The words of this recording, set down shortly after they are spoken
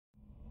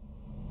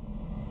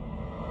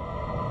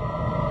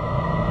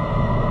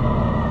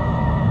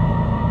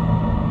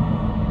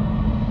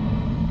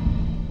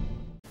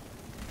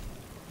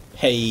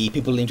Hey,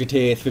 people injured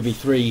here,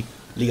 3v3,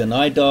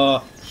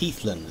 Leonidar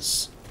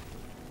Healthlands.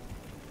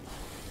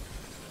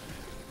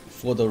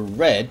 For the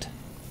red,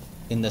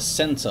 in the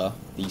centre,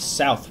 the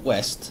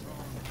southwest,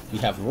 we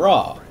have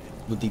Rhaah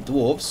with the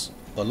Dwarves,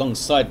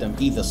 alongside them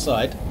either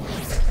side.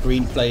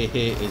 Green player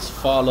here is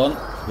Farlon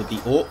with the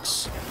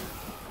Orcs,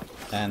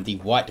 and the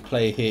white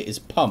player here is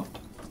PumP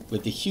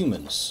with the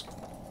humans.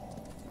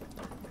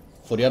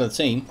 For the other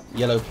team,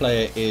 yellow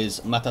player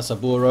is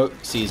Matasaburo.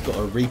 See, he's got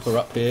a Reaper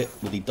up here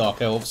with the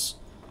Dark Elves.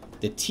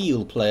 The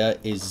teal player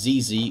is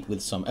Zizi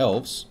with some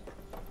Elves.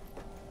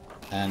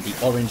 And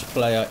the orange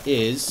player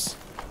is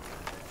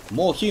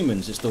more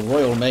humans. It's the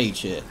Royal Mage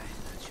here.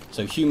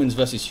 So humans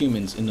versus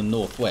humans in the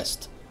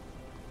northwest.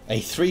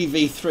 A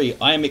 3v3.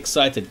 I am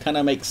excited. Can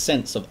I make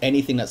sense of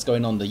anything that's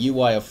going on? The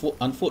UI,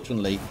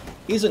 unfortunately,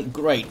 isn't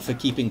great for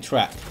keeping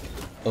track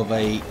of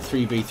a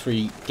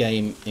 3v3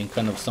 game in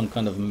some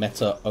kind of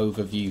meta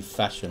overview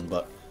fashion,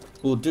 but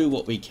we'll do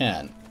what we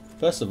can.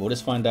 First of all, let's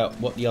find out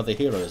what the other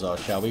heroes are,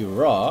 shall we?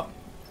 Rhaah,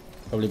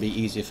 probably be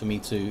easier for me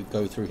to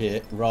go through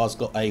here. Rhaah's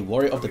got a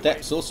Warrior of the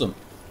Depths, awesome.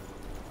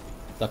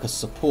 Like a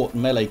support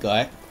melee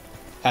guy.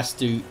 Has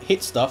to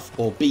hit stuff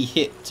or be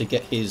hit to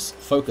get his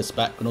focus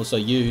back, and also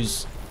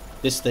use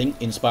this thing,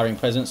 Inspiring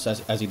Presence,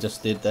 as he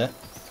just did there.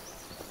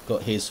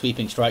 Got his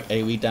Sweeping Strike,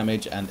 AoE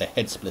damage, and the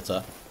Head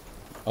Splitter.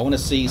 I want to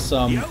see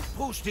some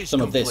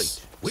of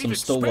this, some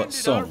Stalwart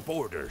Song.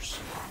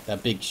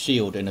 That big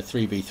shield in a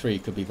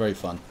 3v3 could be very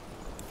fun.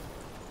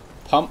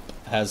 PumP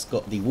has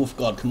got the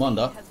Wolfguard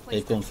Commander.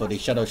 They've gone for the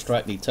Shadow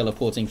Strike, the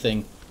teleporting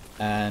thing,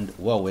 and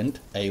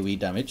Whirlwind, AoE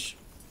damage.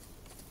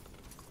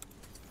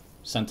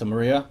 Santa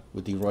Maria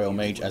with the Royal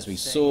Mage, as we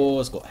saw,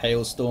 has got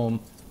Hailstorm,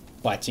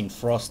 Biting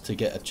Frost to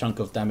get a chunk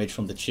of damage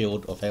from the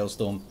shield of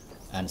Hailstorm,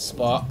 and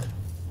Spark.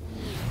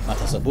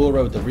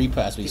 Matasaburo, the Reaper,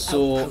 as we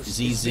saw,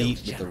 Zizi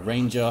with the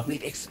Ranger,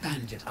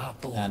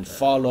 and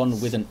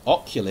Farlon with an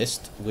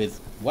Occulist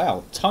with,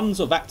 wow, tons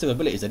of active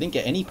abilities. They didn't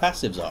get any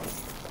passives up.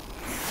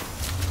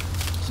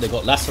 So they've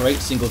got Lacerate,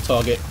 single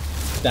target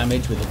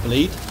damage with a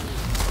bleed.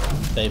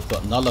 They've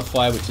got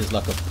Nullify, which is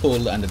like a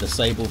pull and a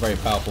disable, very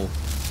powerful.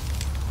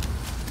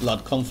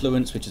 Blood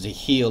Confluence, which is a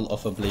heal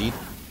off a bleed.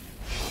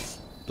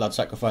 Blood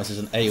Sacrifice is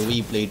an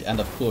AoE bleed, and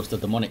of course the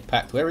Demonic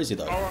Pact. Where is he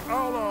though?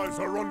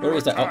 Where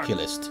is that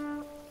Occulist?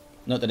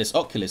 Note that it's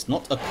Occulist,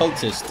 not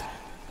Occultist,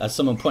 as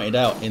someone pointed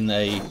out in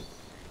a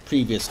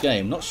previous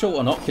game. Not sure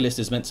what an Occulist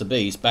is meant to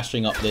be. He's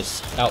bashing up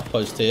this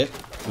outpost here,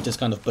 which is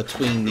kind of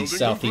between these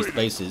southeast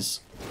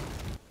bases.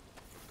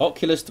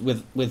 Occulist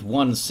with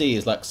 1C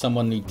is like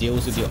someone who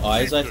deals with your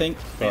eyes, I think.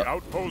 But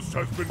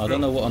I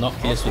don't know what an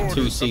Occulist with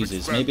 2 Cs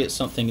is. Maybe it's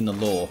something in the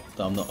lore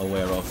that I'm not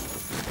aware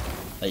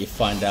of, that you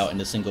find out in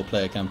the single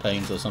player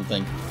campaigns or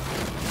something.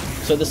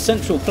 So the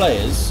central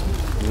players,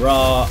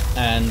 Rhaah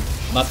and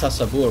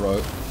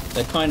Matasaburo,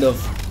 they're kind of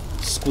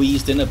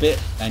squeezed in a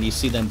bit, and you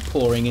see them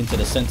pouring into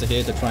the center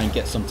here to try and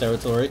get some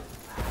territory.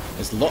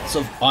 There's lots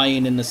of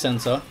iron in the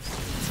center,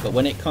 but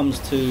when it comes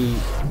to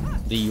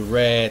the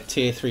rare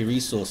tier 3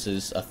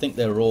 resources, I think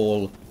they're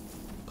all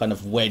kind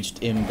of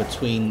wedged in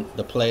between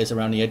the players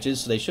around the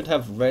edges, so they should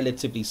have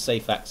relatively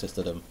safe access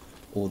to them.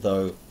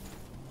 Although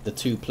the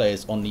two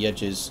players on the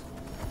edges,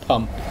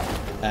 PumP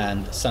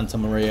and Santa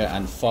Maria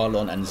and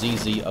Farlon and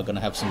Zizi, are going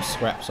to have some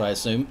scraps, I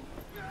assume.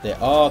 There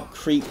are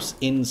creeps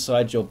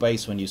inside your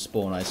base when you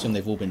spawn. I assume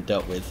they've all been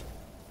dealt with.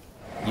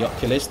 The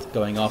Occulist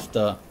going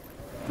after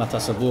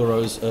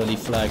Matasaburo's early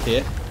flag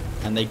here,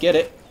 and they get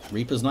it.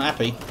 Reaper's not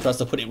happy. Tries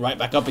to put it right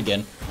back up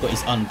again. Got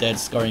his undead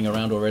scurrying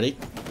around already.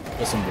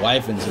 Got some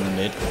wyverns in the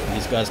mid.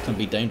 These guys can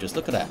be dangerous.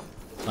 Look at that.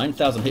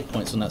 9,000 hit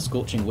points on that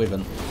Scorching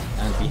Wyvern.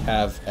 And we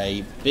have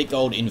a big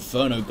old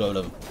Inferno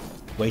Golem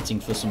waiting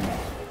for some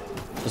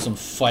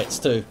fights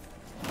too.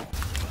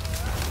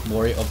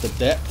 Warrior of the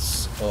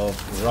Depths of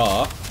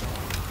Rhaah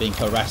being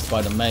harassed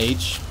by the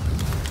Mage.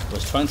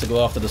 Was trying to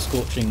go after the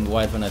Scorching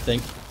Wyvern, I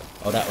think.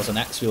 Oh, that was an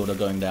Axe Wielder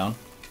going down.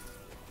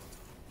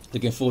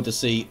 Looking forward to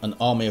see an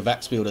army of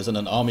Axe Wielders and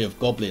an army of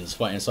Goblins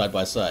fighting side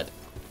by side.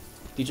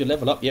 Did you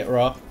level up yet,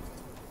 Rhaah?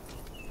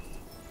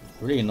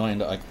 Really annoying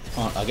that I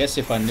can't. I guess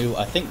if I knew,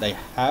 I think they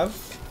have.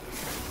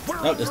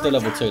 No, they're still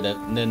level 2.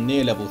 They're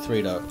near level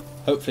 3 though.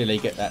 Hopefully they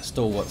get that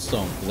Stalwart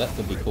Song, because that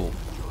could be cool.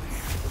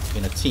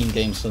 In a team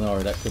game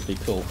scenario, that could be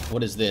cool.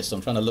 What is this? I'm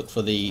trying to look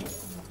for the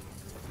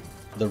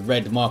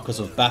red markers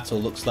of battle.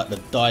 Looks like the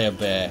Dire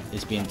Bear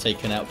is being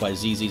taken out by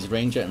Zizi's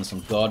Ranger and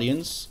some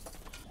Guardians.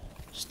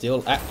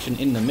 Still action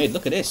in the mid.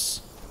 Look at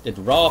this. Did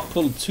Rhaah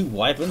pull 2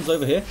 wyverns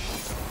over here?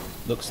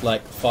 Looks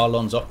like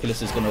Farlon's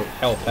Oculus is going to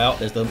help out.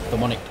 There's the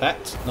Demonic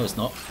Pact. No, it's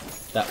not.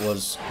 That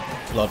was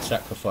Blood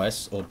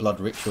Sacrifice, or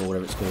Blood Ritual,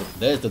 whatever it's called.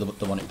 There's the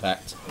Demonic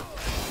Pact.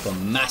 For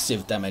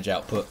massive damage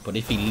output, but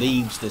if he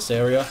leaves this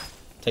area,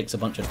 takes a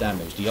bunch of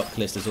damage. The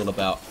Occulist is all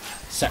about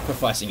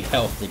sacrificing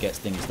health to get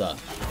things done.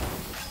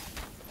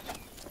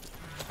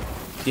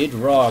 Did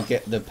Rhaah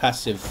get the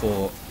passive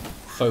for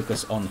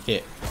focus on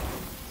hit?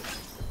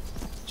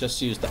 just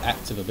used the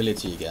active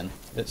ability again.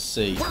 Let's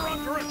see.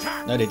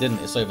 No, they didn't.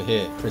 It's over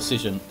here.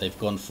 Precision. They've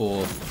gone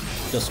for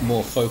just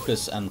more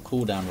focus and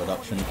cooldown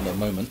reduction for the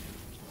moment.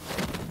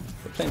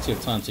 But plenty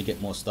of time to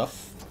get more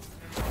stuff.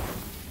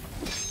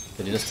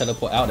 Did they just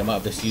teleport out? They might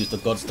have just used the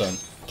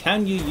Godstone.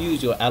 Can you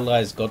use your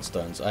allies'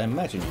 Godstones? I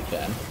imagine you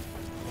can.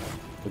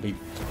 It would be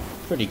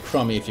pretty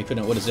crummy if you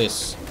couldn't. What is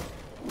this?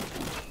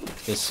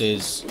 This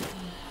is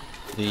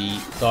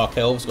the Dark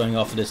Elves going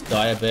after this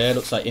Dire Bear.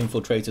 Looks like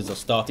infiltrators are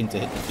starting to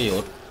hit the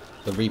field.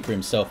 The Reaper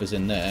himself is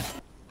in there.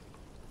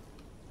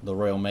 The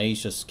Royal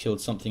Mage just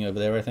killed something over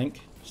there, I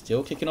think.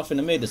 Still kicking off in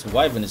the mid. This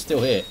Wyvern is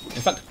still here.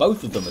 In fact,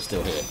 both of them are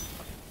still here.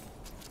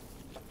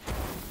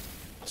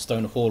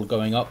 Stone Hall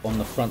going up on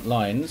the front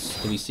lines.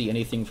 Do we see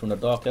anything from the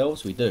Dark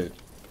Elves? We do.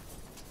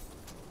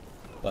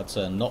 But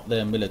not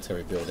their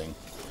military building.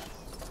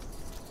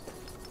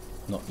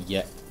 Not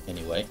yet,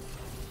 anyway.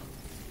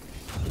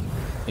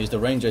 Here's the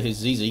Ranger, here's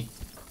Zizi.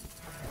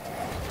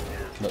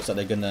 Looks like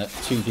they're going to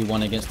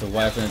 2v1 against the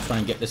Wyvern and try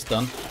and get this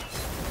done.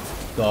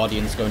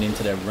 Guardians going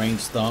into their ranged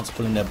stance,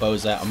 pulling their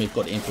bows out, and we've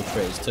got the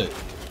Infiltrators too.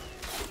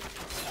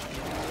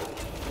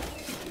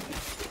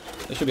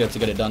 They should be able to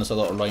get it done. There's a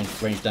lot of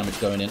range damage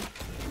going in.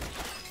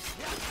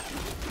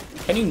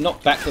 Can you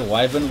knock back the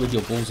Wyvern with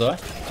your bullseye?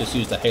 Just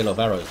use the hail of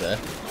arrows there.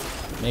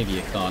 Maybe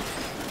you can't.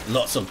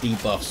 Lots of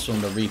debuffs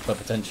from the Reaper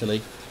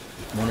potentially.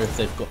 I wonder if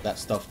they've got that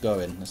stuff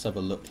going. Let's have a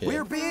look here.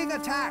 We're being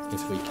attacked.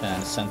 If we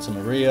can. Santa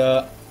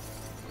Maria.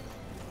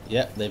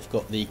 Yep, they've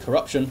got the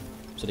corruption,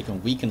 so they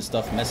can weaken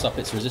stuff, mess up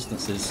its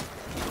resistances.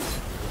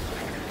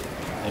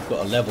 They've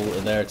got a level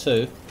there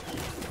too.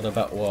 What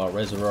about what?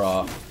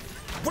 Rhaah?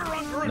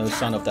 No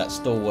sign of that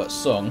stalwart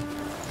song.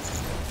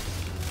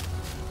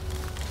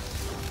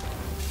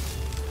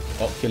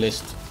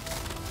 Occulist.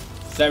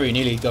 Very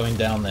nearly going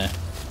down there.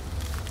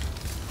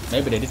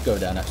 Maybe they did go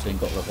down actually and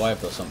got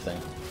revived or something.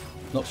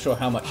 Not sure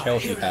how much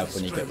health you have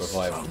when you get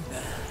revived.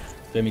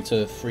 Get me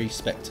to free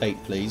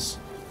spectate, please.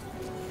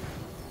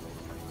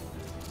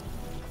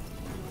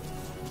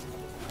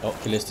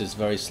 Occulist is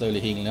very slowly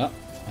healing up.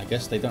 I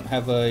guess they don't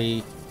have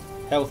a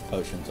health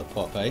potion to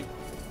pop, eh?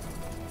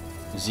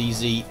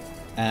 Zizi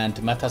and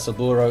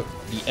Matasaburo,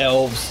 the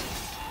Elves,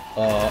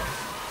 are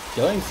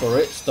going for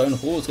it. Stone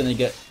Hall's going to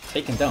get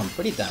taken down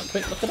pretty damn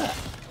quick. Look at that.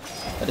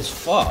 That is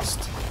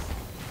fast.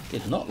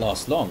 Did not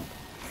last long.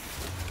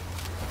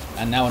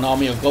 And now an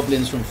army of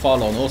goblins from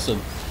Farlon,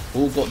 awesome.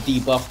 All got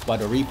debuffed by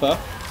the Reaper.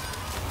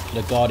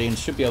 The Guardians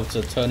should be able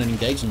to turn and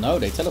engage. No,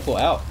 they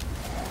teleport out.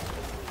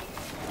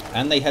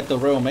 And they had the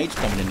Royal Mage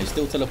coming in. They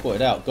still teleported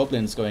out.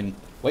 Goblins going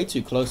way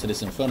too close to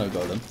this Inferno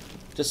Golem.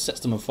 Just sets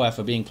them on fire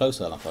for being close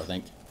enough, I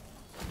think.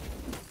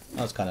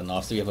 That's kind of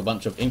nasty. We have a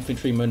bunch of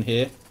infantrymen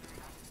here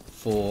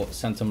for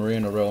Santa Maria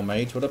and the Royal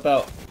Mage. What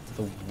about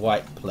the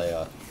white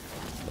player?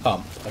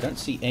 PumP. I don't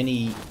see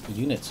any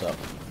units up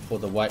for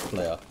the white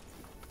player.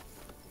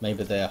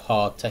 Maybe they're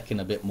hard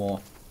teching a bit more.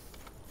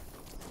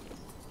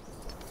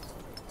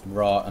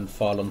 Rhaah and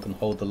Farlon can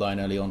hold the line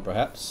early on,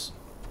 perhaps.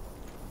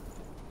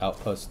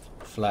 Outpost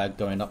flag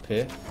going up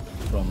here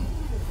from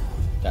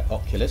that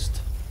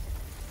Occulist.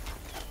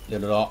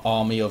 Little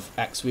army of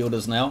axe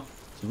wielders now.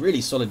 It's a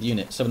really solid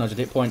unit. 700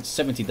 hit points,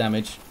 70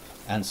 damage,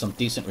 and some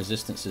decent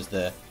resistances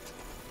there.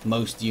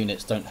 Most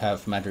units don't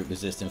have magic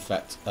resist. In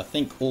fact, I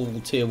think all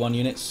tier 1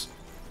 units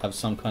have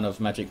some kind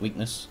of magic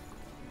weakness.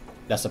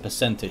 That's a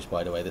percentage,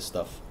 by the way, this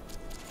stuff.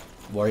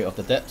 Warrior of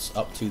the Depths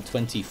up to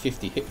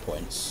 2050 hit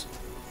points.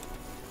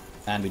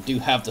 And we do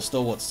have the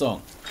Stalwart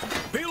Song.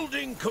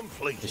 Building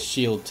complete. The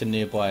shield to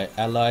nearby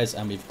allies,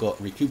 and we've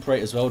got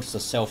Recuperate as well, just a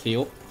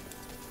self-heal,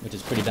 which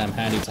is pretty damn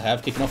handy to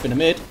have. Kicking off in the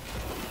mid.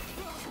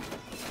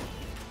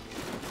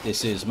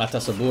 This is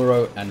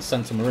Matasaburo and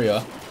Santa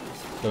Maria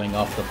going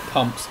after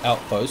PumP's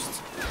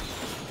outpost.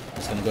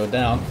 It's going to go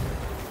down.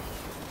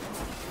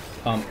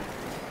 PumP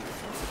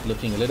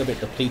looking a little bit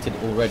depleted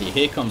already.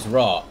 Here comes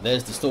Rhaah.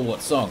 There's the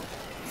Stalwart Song.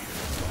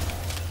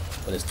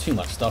 But there's too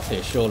much stuff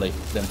here, surely,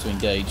 for them to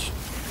engage.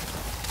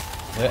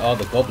 Where are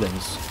the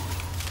goblins?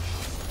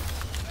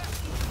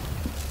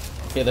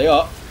 Here they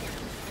are.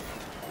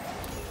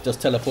 Just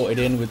teleported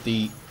in with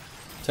the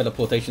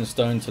teleportation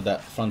stone to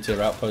that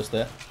frontier outpost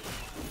there.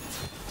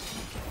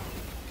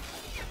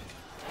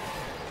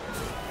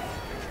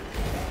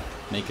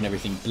 Making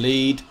everything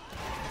bleed.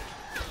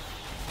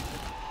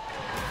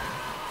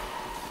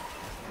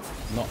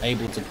 Not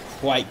able to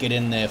quite get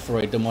in there for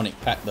a demonic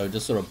pact though.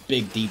 Just sort of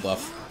big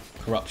debuff.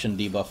 Corruption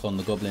debuff on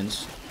the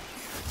goblins.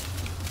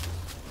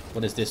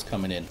 What is this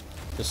coming in?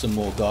 Just some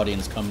more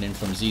guardians coming in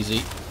from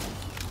Zizi.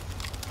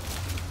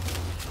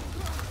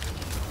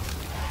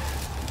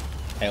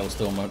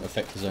 Hailstorm won't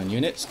affect his own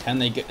units. Can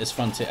they get this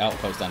frontier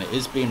outpost down? It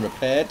is being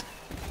repaired.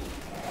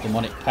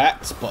 Demonic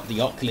pact, but the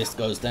Occulist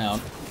goes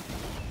down.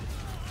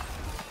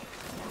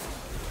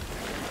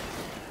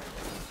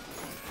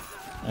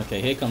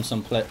 Okay, here comes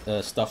some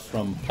stuff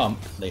from PumP.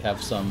 They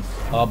have some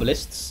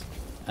arbalists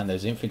and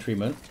those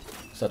infantrymen.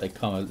 So they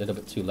come a little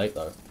bit too late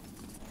though.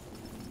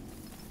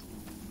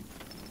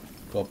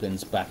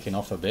 Goblins backing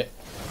off a bit.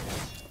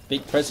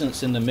 Big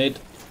presence in the mid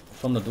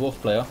from the dwarf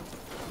player.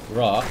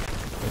 Rhaah.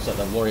 Looks like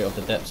the Warrior of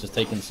the Depths has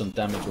taken some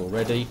damage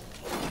already.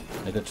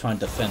 They're going to try and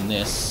defend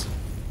this.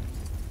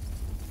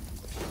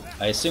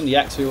 I assume the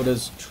Axe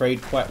Wielders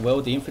trade quite well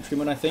with the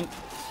Infantrymen, I think.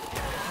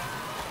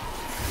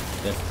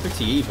 They're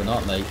pretty even,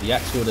 aren't they? The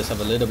Axe Wielders have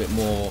a little bit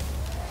more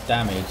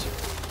damage,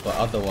 but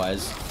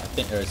otherwise, I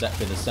think they're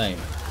exactly the same.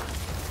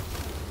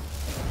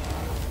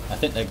 I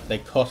think they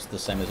cost the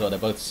same as well. They're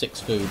both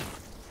 6 food.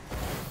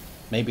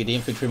 Maybe the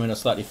Infantrymen are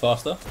slightly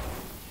faster,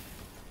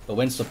 but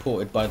when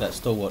supported by that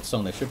Stalwart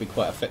Song, they should be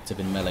quite effective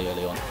in melee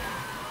early on.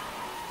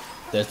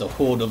 There's the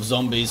horde of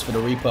zombies for the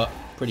Reaper.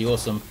 Pretty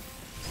awesome.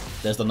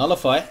 There's the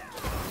Nullify.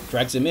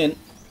 Drags him in.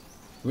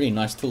 Really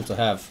nice tool to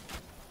have.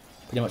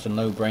 Pretty much a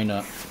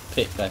no-brainer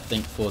pick, I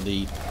think, for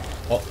the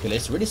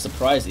Occulist. Really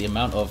surprised the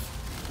amount of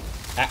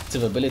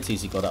active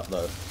abilities he got up,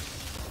 though.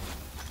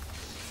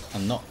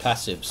 And not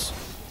passives.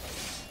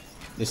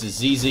 This is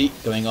Zizi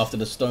going after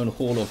the Stone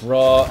Hall of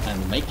Rhaah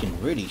and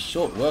making really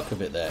short work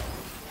of it there.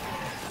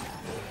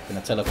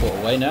 Gonna teleport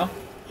away now.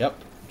 Yep,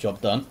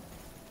 job done.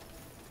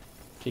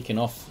 Kicking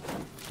off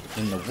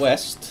in the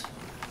west.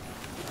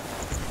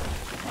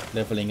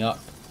 Leveling up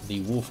the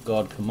Wolf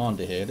Guard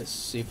commander here. Let's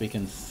see if we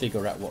can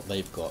figure out what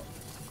they've got.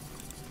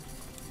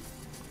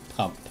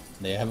 PumP.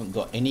 They haven't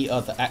got any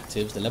other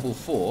actives. They're level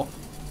 4.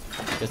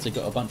 Guess they've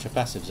got a bunch of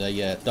passives there.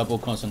 Yeah, double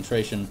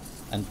concentration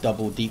and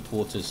double deep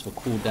waters for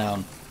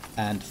cooldown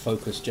and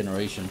focus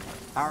generation.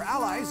 Our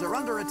allies are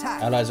under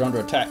attack. Allies are under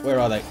attack. Where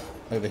are they?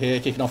 Over here,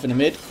 kicking off in the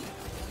mid.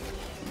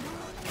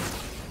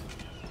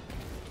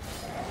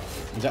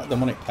 Is that the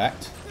Demonic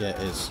Pact? Yeah, it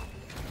is.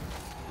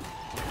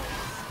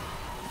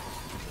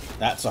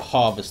 That's a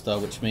Harvester,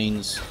 which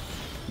means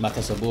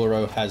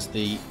Matasaburo has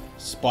the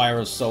Spire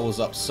of Souls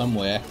up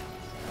somewhere.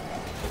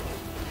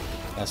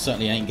 I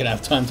certainly ain't gonna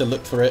have time to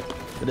look for it,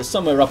 but it's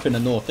somewhere up in the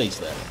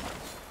northeast there.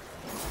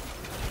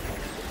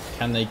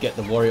 Can they get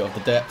the Warrior of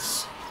the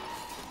Depths?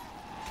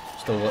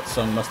 Stalwart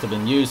Song must have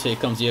been used. Here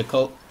comes the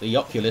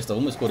Occulist. I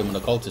almost called him an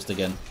Occultist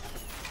again.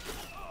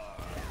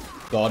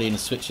 Guardian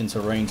switching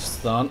to ranged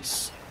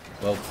stance.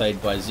 Well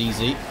played by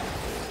Zizi.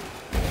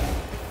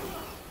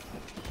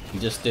 He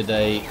just did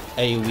a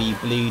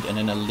AoE bleed and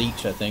then a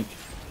leech, I think.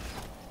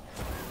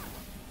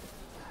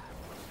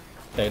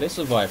 Okay, they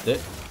survived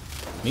it.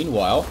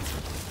 Meanwhile,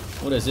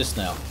 what is this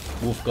now?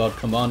 Wolfguard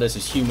Commander. This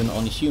is human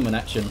on human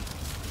action.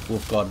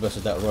 Wolfguard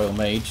versus that Royal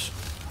Mage.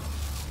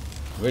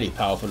 Really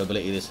powerful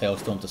ability, this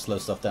Hailstorm, to slow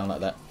stuff down like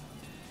that.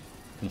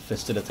 Can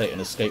facilitate an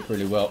escape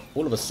really well.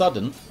 All of a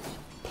sudden,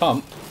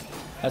 PumP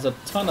has a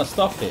ton of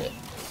stuff here.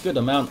 Good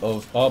amount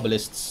of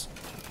Arbalists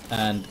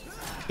and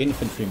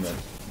Infantrymen.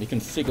 We can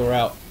figure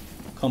out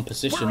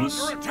compositions.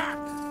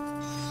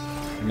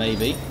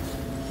 Maybe.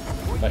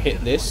 If I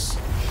hit this,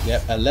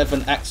 yep,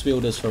 11 Axe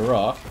Wielders for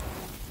Rhaah.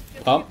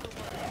 PumP,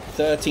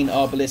 13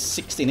 Arbalists,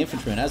 16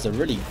 Infantrymen. That's a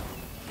really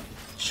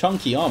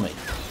chunky army.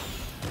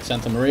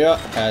 Santa Maria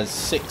has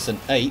 6 and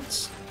 8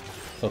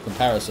 for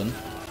comparison.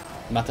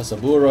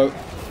 Matasaburo,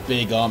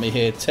 big army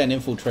here, 10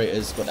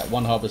 Infiltrators, got that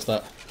 1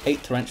 Harvester,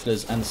 8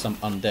 Tarantulas and some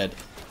Undead.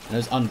 And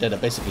those Undead are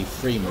basically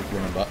free,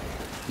 remember.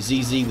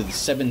 ZZ with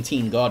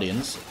 17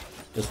 Guardians,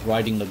 just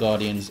riding the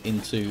Guardians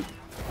into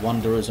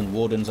Wanderers and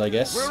Wardens, I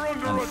guess.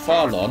 And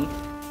Farlon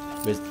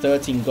with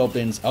 13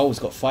 Goblins. Oh, he's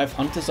got 5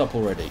 Hunters up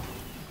already.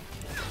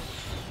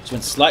 Just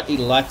went slightly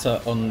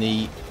lighter on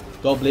the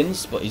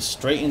Goblins, but he's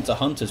straight into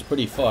Hunters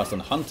pretty fast,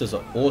 and Hunters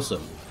are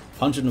awesome.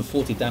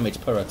 140 damage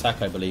per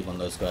attack, I believe, on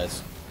those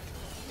guys.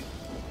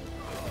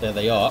 There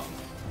they are.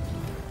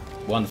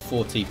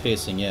 140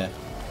 piercing, yeah.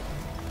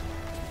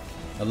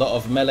 A lot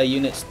of melee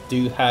units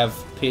do have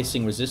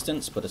piercing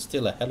resistance, but it's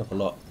still a hell of a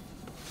lot.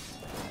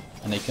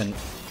 And they can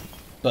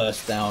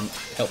burst down,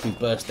 help you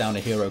burst down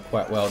a hero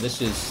quite well.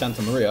 This is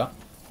Santa Maria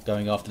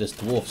going after this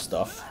dwarf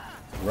stuff.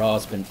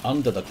 Rhaah's been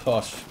under the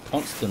cosh,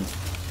 constant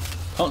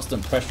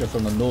pressure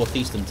from the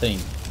northeastern team.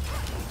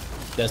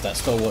 There's that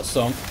Stalwart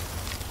Song.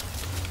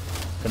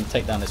 Gonna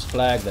take down this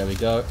flag, there we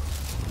go.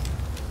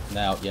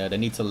 Now, yeah, they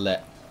need to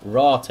let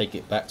Rhaah take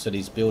it back so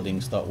these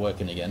buildings start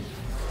working again.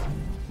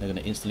 They're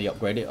gonna instantly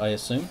upgrade it, I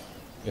assume,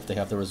 if they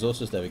have the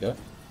resources. There we go.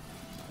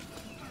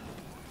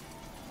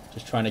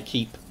 Just trying to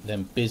keep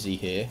them busy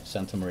here,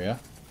 Santa Maria,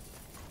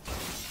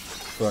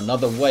 for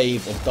another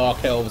wave of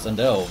Dark Elves and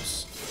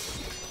Elves.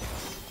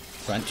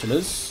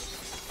 Tarantulas.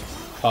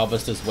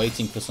 Harvesters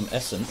waiting for some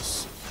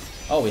essence.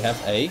 Oh, we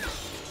have a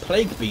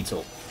Plague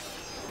Beetle.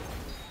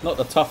 Not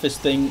the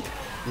toughest thing,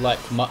 like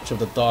much of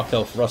the Dark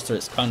Elf roster.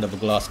 It's kind of a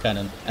glass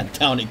cannon, and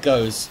down it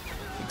goes.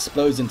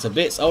 Explodes into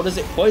bits. Oh, does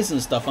it poison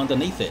stuff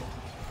underneath it?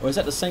 Or is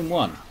that the same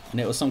one? And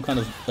it was some kind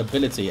of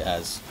ability it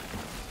has.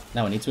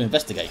 Now we need to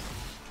investigate.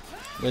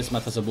 Where's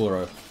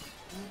Matasaburo?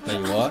 There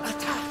you are.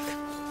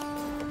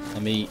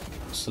 Let me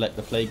select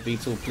the Plague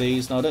Beetle,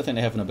 please. No, I don't think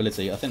they have an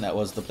ability. I think that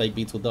was the Plague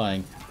Beetle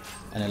dying.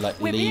 And then,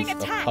 like, leave a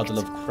puddle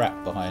of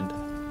crap behind.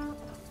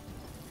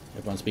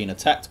 Everyone's being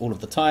attacked all of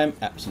the time.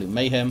 Absolute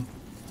mayhem.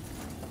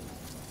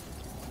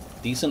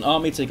 Decent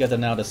army together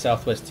now, the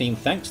Southwest team,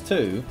 thanks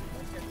to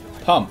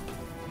PumP.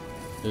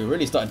 Who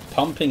really started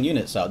pumping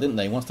units out, didn't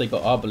they? Once they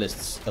got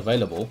Arbalists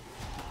available.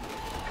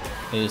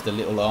 Here's the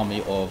little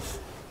army of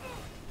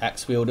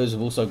axe wielders.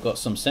 We've also got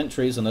some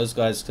sentries, and those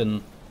guys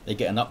they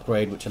get an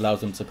upgrade which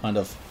allows them to kind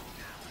of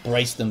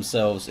brace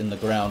themselves in the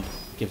ground,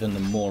 giving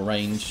them more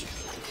range.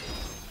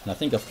 And I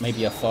think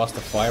maybe a faster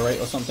fire rate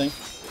or something.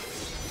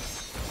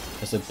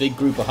 There's a big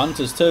group of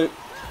hunters too.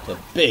 It's a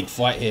big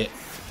fight here.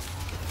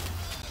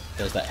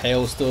 There's that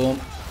hailstorm,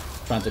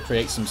 trying to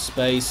create some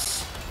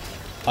space.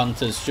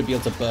 Hunters should be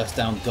able to burst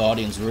down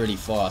guardians really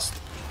fast.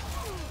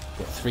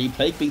 Got 3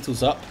 plague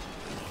beetles up.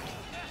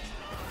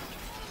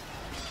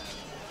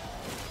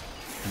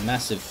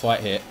 Massive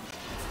fight here.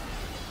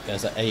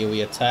 There's an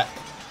AoE attack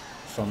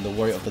from the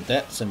Warrior of the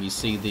Depths, and we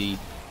see the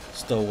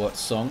Stalwart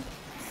Song.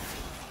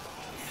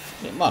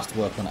 It must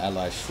work on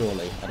allies,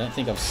 surely. I don't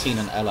think I've seen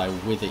an ally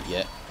with it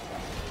yet.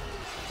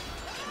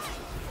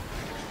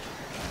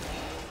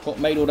 What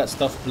made all that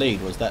stuff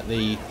bleed? Was that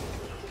the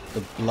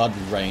blood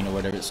rain, or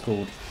whatever it's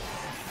called?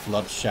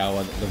 Blood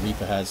shower that the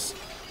Reaper has.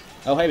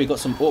 Oh hey, we got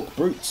some Orc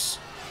Brutes.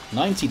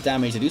 90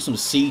 damage. They do some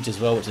siege as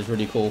well, which is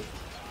really cool.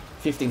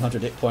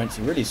 1500 hit points.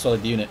 A really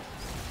solid unit.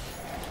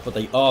 But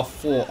they are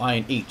 4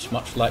 iron each,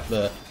 much like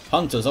the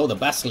Hunters. Oh, the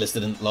Basilisk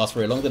didn't last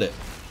very long, did it?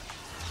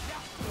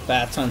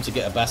 Bad time to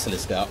get a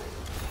Basilisk out.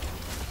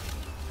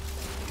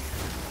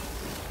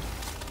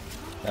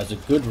 That's a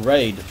good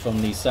raid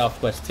from the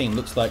Southwest team.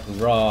 Looks like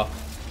Rhaah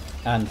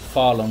and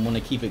Farlon want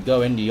to keep it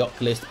going. The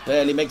Occulist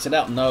barely makes it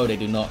out. No, they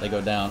do not. They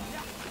go down.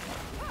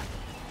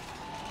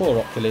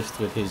 Poor Occulist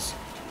with his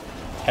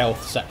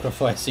health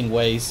sacrificing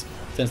ways.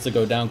 Tends to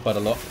go down quite a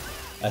lot.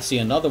 I see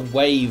another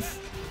wave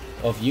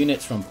of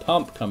units from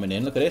PumP coming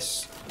in. Look at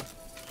this.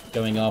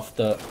 Going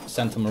after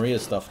Santa Maria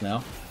stuff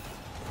now.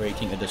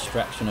 Creating a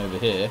distraction over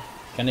here.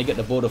 Can they get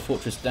the border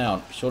fortress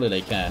down? Surely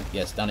they can.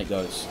 Yes, down it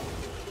goes.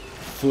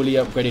 Fully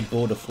upgraded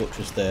border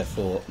fortress there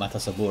for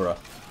Matasaburo.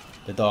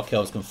 The Dark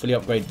Elves can fully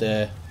upgrade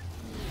their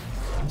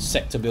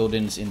sector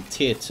buildings in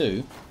tier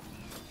 2.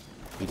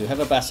 We do have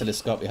a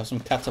Basilisk up. We have some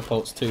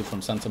catapults too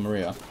from Santa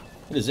Maria.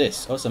 What is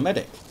this? Oh, it's a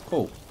medic.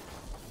 Cool.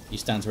 He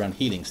stands around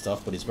healing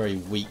stuff, but he's very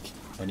weak.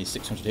 Only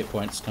 600 hit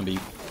points. Can be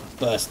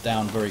burst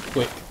down very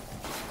quick.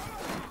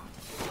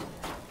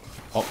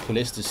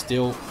 Occulist is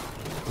still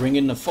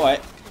bringing the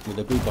fight with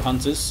a group of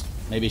hunters.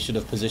 Maybe should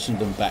have positioned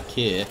them back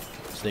here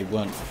so they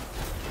weren't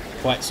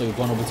quite so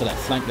vulnerable to that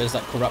flank. There's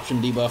that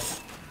corruption debuff.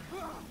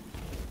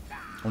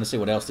 I want to see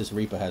what else this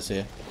Reaper has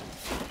here.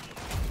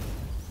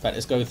 In fact,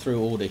 let's go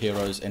through all the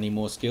heroes. Any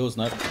more skills?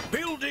 No.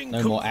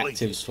 No more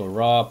actives for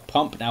Rhaah.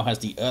 PumP now has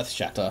the Earth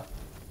Shatter.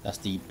 That's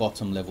the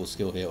bottom level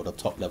skill here, or the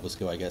top level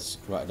skill, I guess,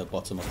 right at the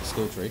bottom of the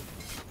skill tree.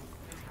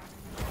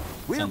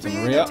 Santa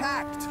Maria,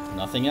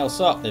 nothing else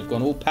up. They've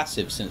gone all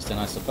passive since then,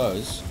 I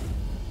suppose.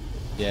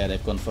 Yeah,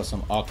 they've gone for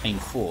some arcane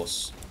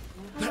force.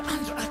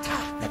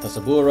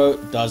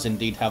 Matasaburo does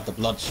indeed have the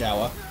blood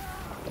shower.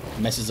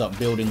 Messes up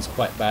buildings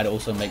quite bad. It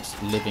also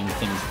makes living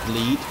things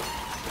bleed.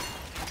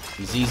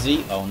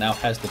 Zizi, now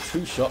has the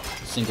true shot,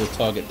 single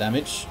target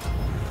damage.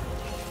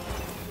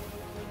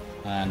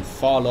 And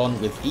Farlon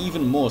with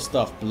even more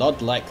stuff.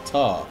 Blood like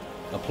tar.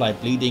 Apply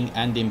bleeding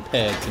and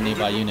impaired to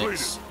nearby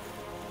units.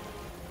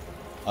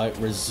 It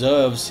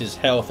reserves his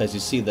health, as you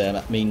see there.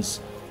 That means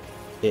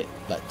it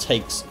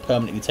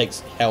permanently takes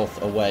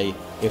health away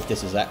if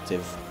this is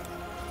active.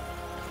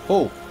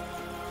 Cool.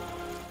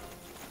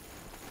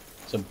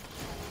 It's a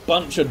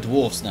bunch of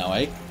dwarfs now,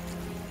 eh?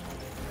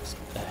 It's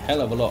a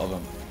hell of a lot of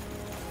them.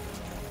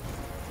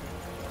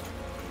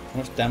 How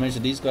much damage do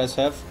these guys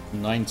have?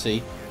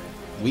 90.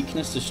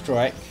 Weakness to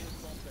strike.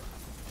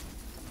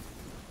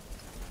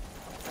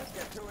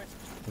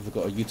 We've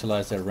got to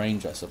utilize their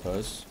range, I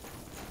suppose.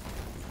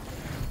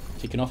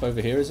 Kicking off over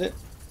here, is it?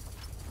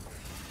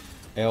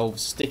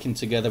 Elves sticking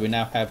together. We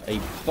now have a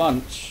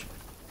bunch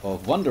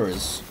of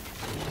Wanderers.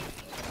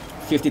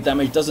 50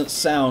 damage doesn't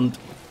sound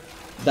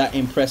that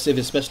impressive,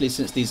 especially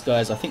since these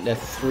guys, I think they're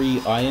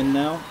 3 iron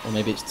now, or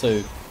maybe it's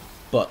 2,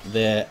 but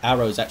their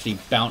arrows actually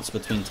bounce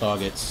between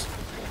targets.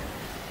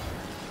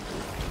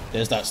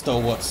 There's that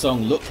Stalwart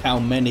Song. Look how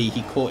many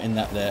he caught in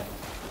that there.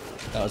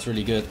 That was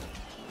really good.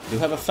 We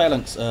have a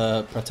Phalanx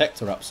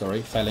Protector up,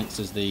 sorry. Phalanx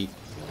is the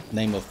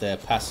name of their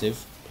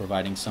passive,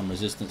 providing some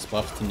resistance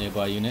buffs to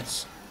nearby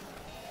units.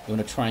 We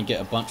want to try and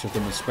get a bunch of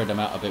them and spread them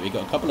out a bit. We've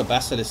got a couple of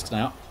Basilisks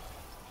now.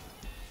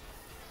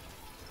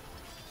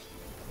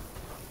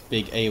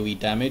 Big AoE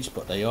damage,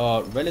 but they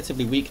are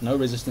relatively weak. No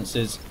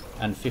resistances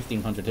and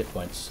 1500 hit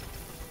points.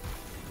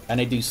 And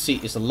they do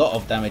it's a lot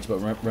of damage, but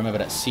remember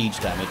that siege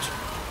damage.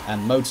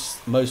 And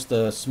most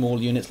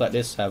small units like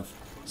this have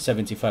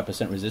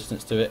 75%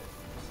 resistance to it.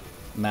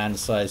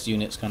 Man-sized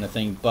units kind of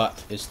thing.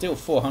 But it's still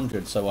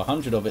 400, so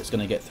 100 of it's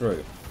going to get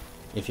through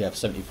if you have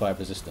 75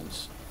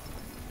 resistance.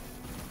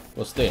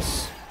 What's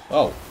this?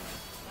 Oh.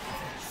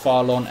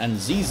 Farlon and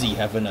Zizi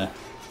having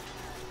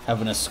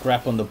a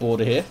scrap on the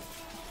border here.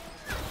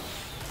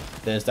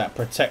 There's that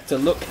Protector.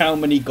 Look how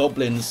many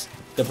goblins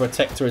the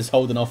Protector is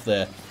holding off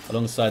there.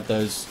 Alongside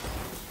those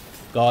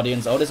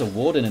Guardians. Oh, there's a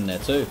Warden in there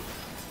too.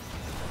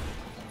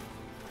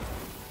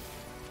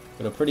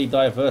 Got a pretty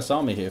diverse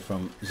army here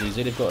from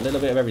Zizi. They've got a little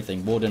bit of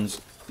everything.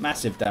 Wardens,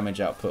 massive damage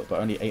output, but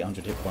only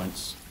 800 hit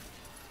points.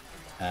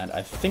 And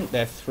I think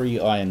they're 3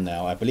 iron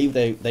now. I believe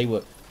they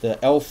were...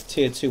 The elf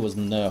tier 2 was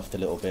nerfed a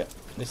little bit.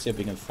 Let's see if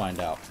we can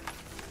find out.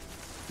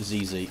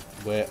 Zizi,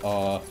 where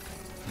are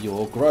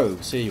your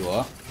groves? Here you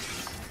are.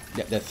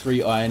 Yep, they're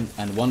 3 iron,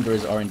 and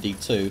Wanderers are indeed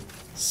 2.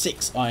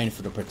 6 iron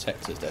for the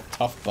Protectors. They're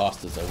tough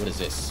bastards though. What is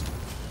this?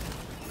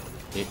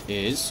 It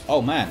is...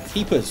 Oh man,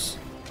 Keepers.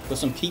 Got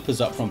some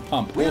Keepers up from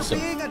PumP. Awesome.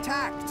 We're being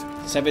attacked.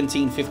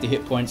 1750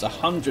 hit points,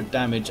 100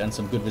 damage, and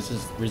some good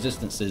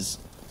resistances.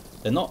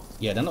 They're not...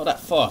 Yeah, they're not that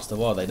fast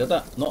though, are they? They're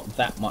not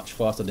that much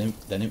faster than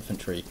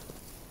infantry.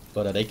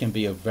 But they can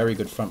be a very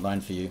good front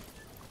line for you.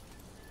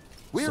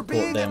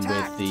 Support them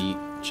with the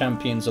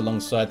champions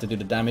alongside to do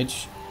the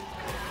damage.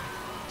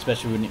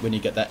 Especially when you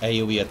get that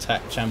AoE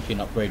attack champion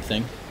upgrade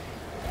thing.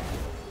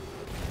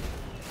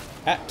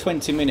 At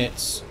 20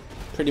 minutes,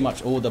 pretty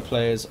much all the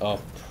players are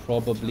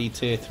probably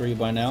tier 3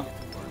 by now.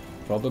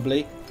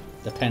 Probably.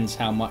 Depends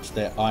how much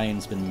their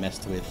iron's been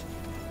messed with.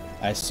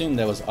 I assume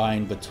there was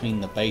iron between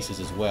the bases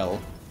as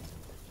well.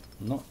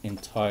 I'm not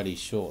entirely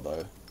sure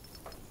though.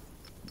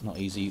 Not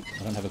easy.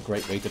 I don't have a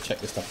great way to check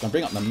this stuff. I can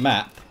bring up the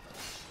map,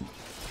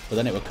 but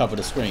then it would cover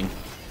the screen.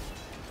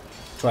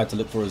 Tried to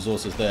look for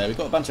resources there. We've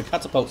got a bunch of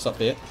catapults up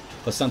here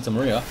for Santa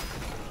Maria.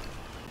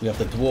 We have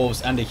the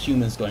dwarves and the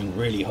humans going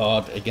really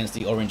hard against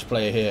the orange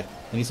player here.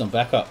 We need some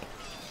backup.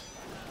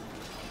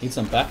 Need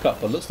some backup,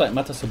 but looks like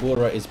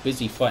Matasaburo is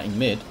busy fighting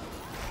mid.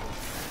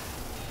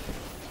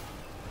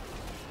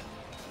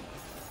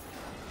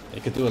 They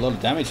could do a lot of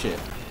damage here.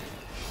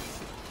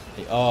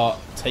 They are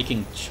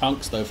taking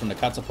chunks though from the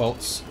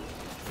catapults.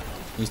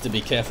 Needs to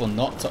be careful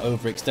not to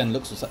overextend.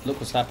 Look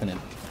what's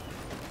happening.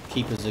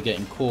 Keepers are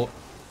getting caught.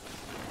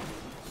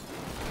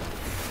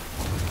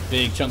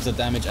 Big chunks of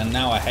damage, and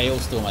now a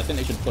hailstorm. I think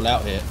they should pull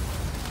out here.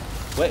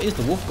 Where is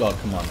the Wolf Guard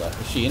commander?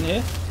 Is she in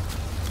here?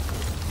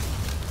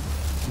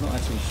 I'm not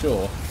actually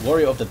sure.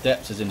 Warrior of the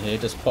Depths is in here.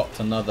 Just popped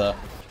another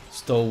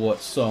stalwart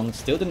song.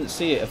 Still didn't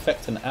see it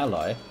affect an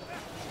ally.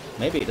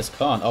 Maybe it just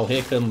can't. Oh,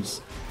 here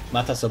comes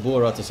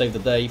Matasaburo to save the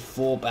day.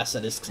 4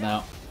 basilisks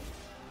now.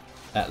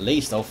 At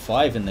least. Oh,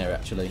 5 in there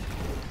actually.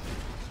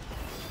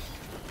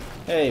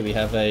 Hey, we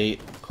have a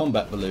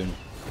combat balloon.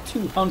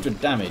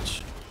 200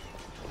 damage.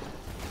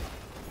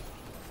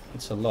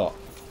 It's a lot.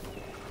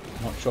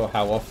 Not sure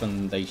how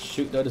often they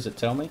shoot though. Does it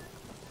tell me?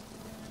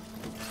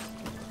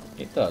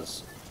 It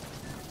does.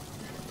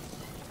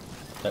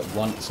 Like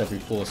once every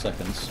 4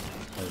 seconds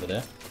over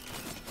there.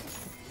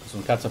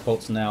 Some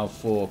catapults now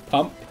for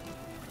PumP.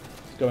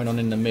 What's going on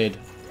in the mid?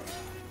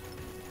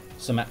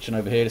 Some action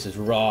over here. This is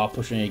Rhaah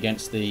pushing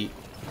against the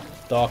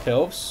Dark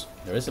Elves.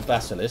 There is a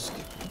Basilisk.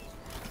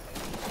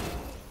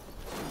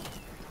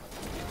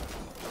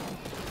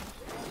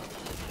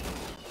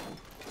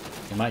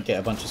 You might get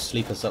a bunch of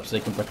sleepers up so they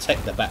can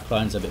protect the back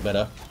lines a bit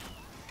better.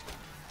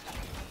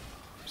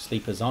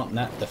 Sleepers aren't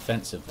that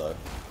defensive though.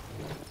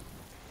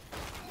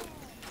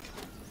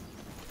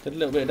 Did a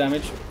little bit of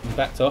damage and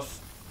backed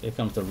off. Here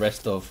comes the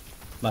rest of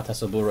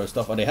Matasaburo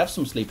stuff. Oh, they have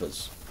some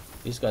sleepers.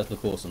 These guys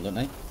look awesome, don't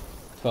they?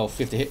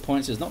 1250 hit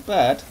points is not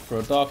bad for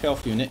a Dark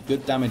Elf unit.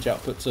 Good damage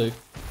output too.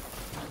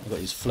 You've got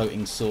these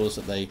floating swords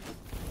that they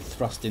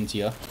thrust into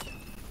you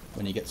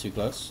when you get too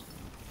close.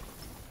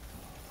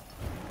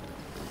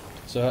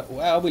 So,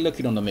 how are we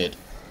looking on the mid?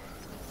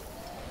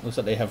 Looks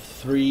like they have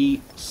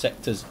 3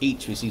 sectors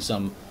each. We see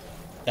some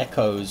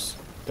echoes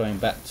going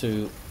back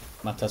to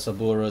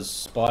Matasaburo's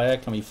spire.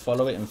 Can we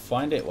follow it and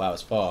find it? Wow,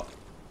 it's far.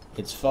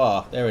 It's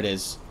far. There it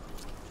is.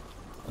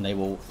 And they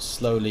will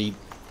slowly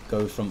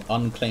go from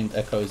unclaimed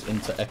echoes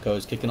into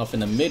echoes. Kicking off in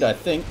the mid, I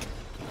think.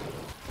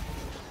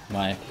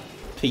 My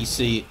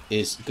PC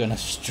is going to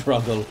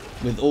struggle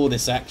with all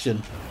this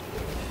action.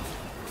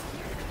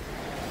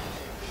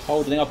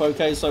 Holding up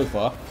okay so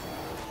far.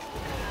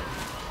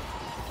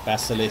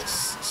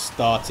 Basilisks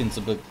starting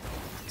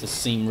to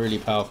seem really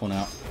powerful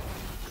now.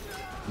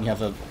 You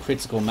have a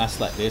critical mass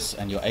like this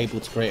and you're able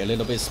to create a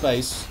little bit of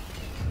space.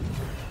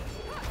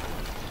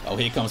 Oh,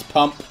 here comes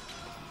PumP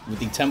with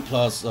the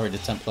Templars, sorry,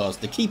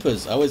 the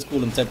Keepers. I always call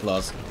them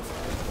Templars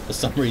for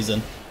some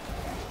reason.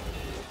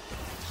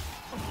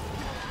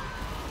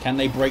 Can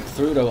they break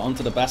through though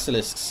onto the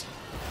Basilisks?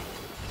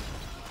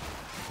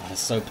 That's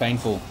so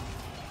painful.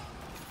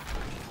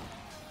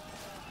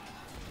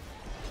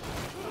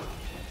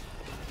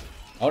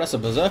 Oh, that's a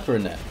Berserker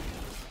in there.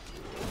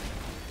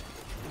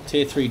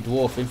 Tier 3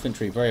 Dwarf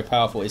Infantry, very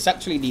powerful. It's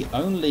actually the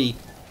only,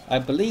 I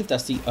believe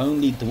that's the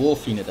only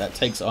Dwarf unit that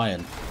takes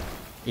iron.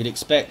 You'd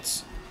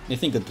expect, you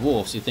think of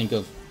Dwarfs, you think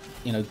of,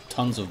 you know,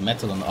 tons of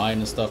metal and iron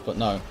and stuff, but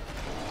no.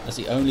 That's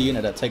the only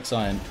unit that takes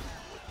iron.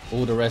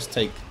 All the rest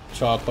take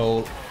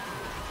charcoal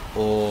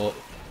or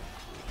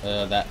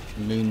that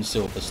moon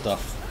silver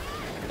stuff.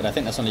 But I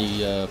think that's only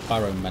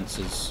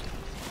pyromancers.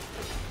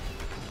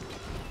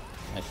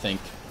 I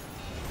think.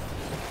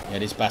 Yeah,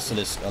 these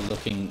basilisks are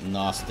looking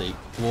nasty.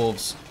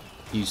 Dwarves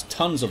use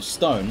tons of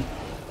stone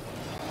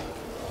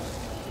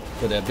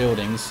for their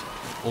buildings.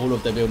 All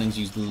of their buildings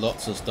use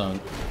lots of stone.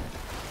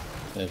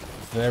 They're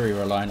very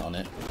reliant on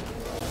it.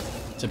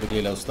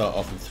 Typically they'll start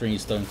off with 3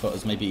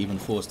 stonecutters, maybe even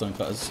 4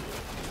 stonecutters.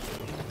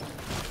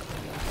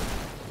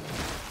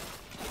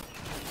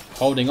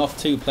 Holding off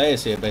 2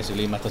 players here,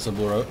 basically,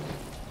 Matasaburo.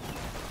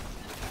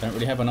 Don't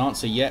really have an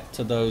answer yet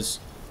to those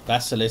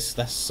basilisks.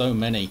 That's so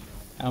many.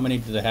 How many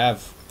do they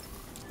have?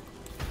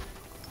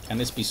 Can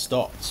this be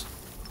stopped?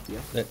 Yeah.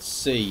 Let's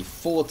see.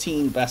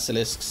 14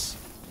 basilisks,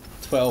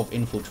 12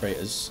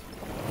 infiltrators.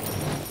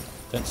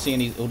 Don't see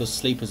any. All the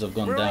sleepers have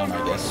gone down,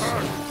 I guess.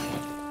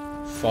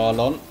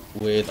 Farlon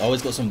with. Oh,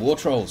 he's got some war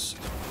trolls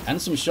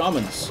and some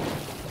shamans.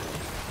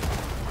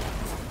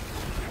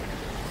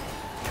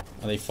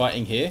 Are they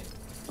fighting here?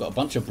 Got a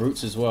bunch of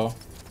brutes as well.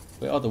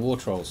 Where are the war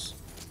trolls?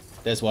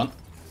 There's one.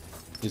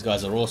 These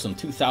guys are awesome.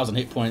 2,000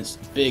 hit points,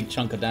 big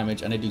chunk of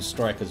damage, and they do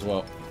strike as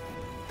well.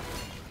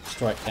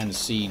 Strike and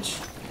siege.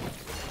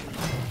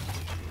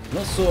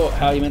 Not sure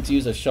how you meant to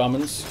use those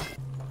shamans.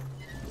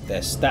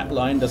 Their stat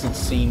line doesn't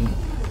seem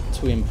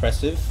too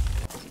impressive,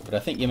 but I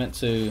think you're meant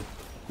to.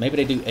 Maybe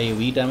they do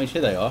AoE damage.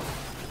 Here they are.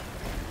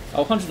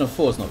 Oh,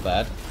 104 is not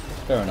bad.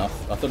 Fair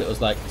enough. I thought it was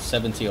like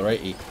 70 or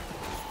 80.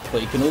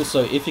 But you can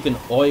also, if you can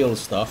oil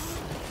stuff,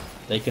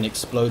 they can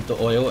explode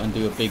the oil and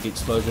do a big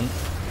explosion.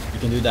 You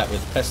can do that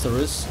with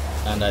Pesterers,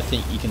 and I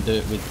think you can do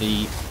it with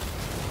the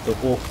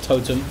Orc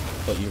Totem,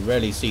 but you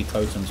rarely see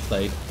totems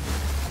played.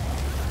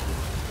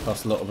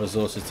 Costs a lot of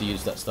resources to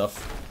use that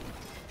stuff.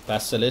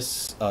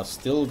 Basilisks are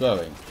still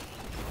going.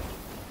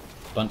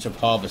 Bunch of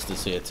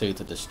Harvesters here too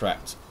to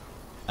distract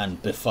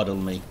and befuddle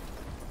me.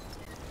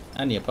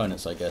 And the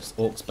opponents, I guess.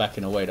 Orcs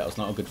backing away. That was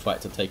not a good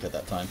fight to take at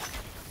that time.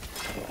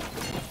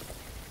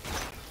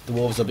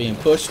 Dwarves are being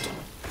pushed.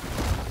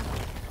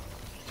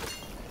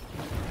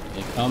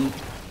 Here come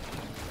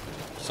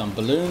some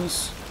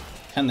balloons.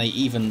 Can they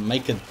even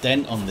make a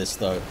dent on this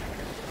though?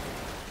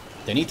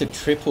 They need to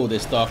triple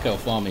this Dark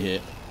Elf army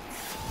here.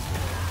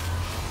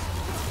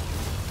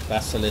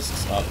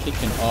 Basilisks are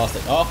kicking ass.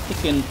 They are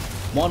kicking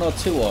 1 or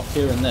 2 off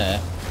here and there.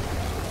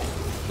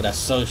 But that's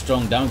so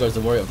strong. Down goes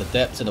the Warrior of the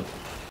Depths in a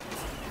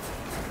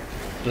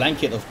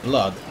blanket of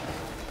blood.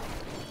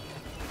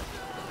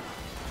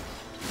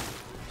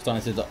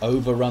 Starting to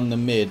overrun the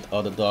mid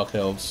are the Dark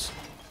Elves.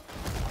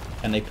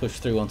 Can they push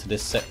through onto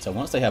this sector?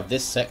 Once they have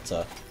this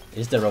sector,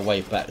 is there a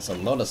way back? There's a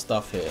lot of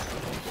stuff here.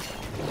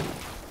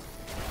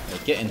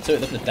 They get into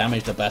it. Look at the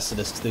damage the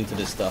Basilisks do to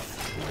this stuff.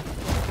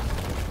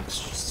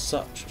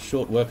 Such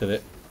short work of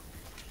it.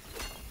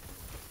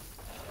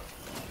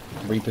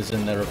 Reaper's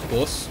in there, of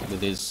course,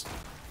 with his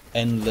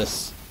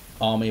endless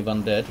army of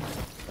undead.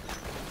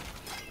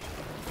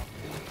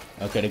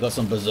 Okay, they got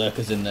some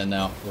berserkers in there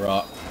now.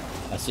 Rhaah.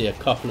 I see a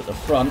couple at the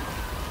front.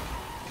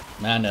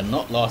 Man, they're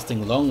not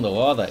lasting long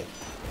though, are they?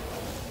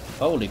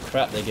 Holy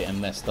crap, they're getting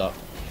messed up.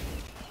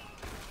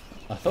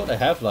 I thought they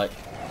have like...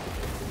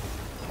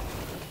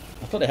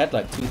 I thought they had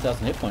like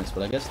 2,000 hit points,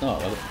 but I guess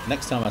not.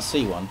 Next time I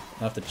see one,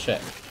 I'll have to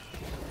check.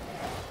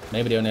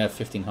 Maybe they only have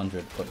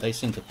 1,500, but they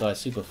seem to die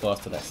super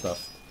fast to that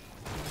stuff.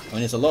 I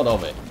mean, it's a lot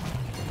of it.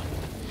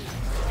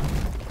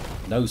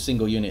 No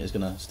single unit is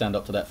going to stand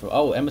up to that.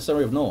 Oh,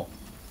 Emissary of Nor.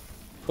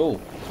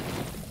 Cool.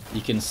 You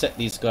can set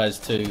these guys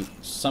to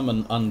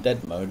summon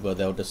undead mode, where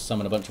they'll just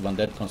summon a bunch of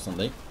undead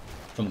constantly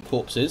from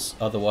corpses.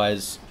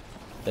 Otherwise,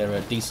 they're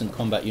a decent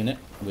combat unit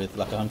with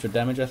like 100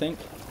 damage, I think.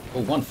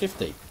 Oh,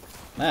 150.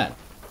 Man.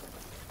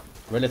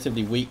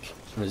 Relatively weak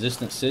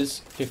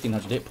resistances.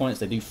 1,500 hit points.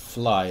 They do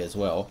fly as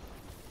well,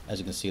 as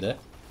you can see there.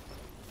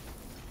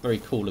 Very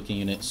cool looking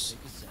units.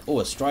 Oh,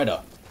 a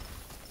Strider.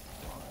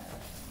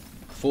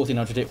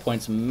 1,400 hit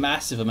points.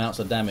 Massive amounts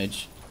of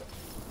damage.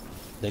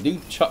 They do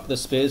chuck the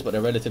spears, but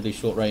they're relatively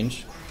short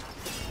range,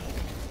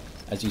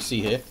 as you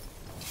see here.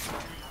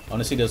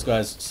 Honestly, those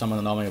guys summon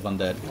an army of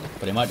undead,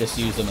 but they might just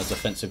use them as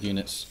offensive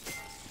units.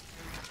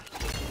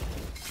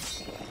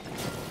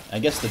 I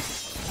guess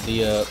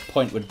the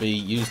point would be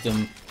use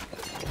them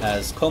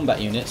as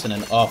combat units, and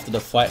then after the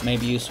fight,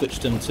 maybe you switch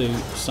them to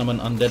summon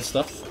undead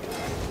stuff.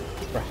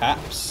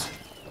 Perhaps.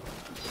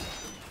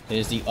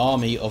 Here's the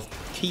army of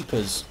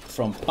keepers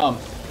from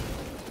PumP.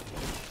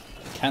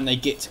 Can they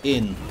get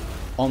in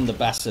on the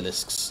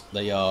basilisks?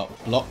 They are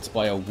blocked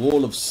by a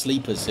wall of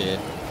sleepers here,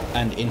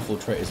 and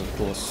infiltrators, of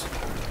course.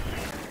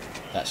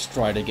 That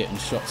Strider getting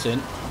shots in.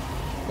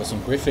 Got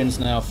some griffins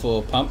now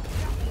for PumP.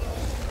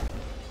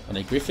 Are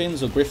they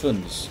griffins or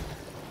griffins?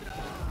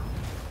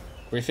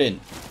 Griffin.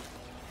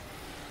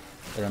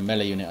 They're a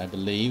melee unit, I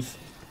believe.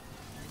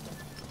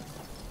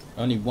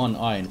 Only 1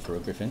 iron for a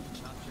griffin.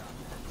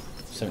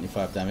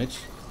 75 damage.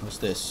 What's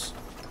this?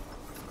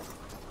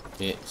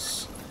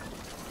 It's...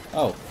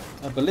 oh,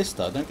 a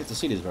ballista. I don't get to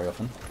see these very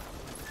often.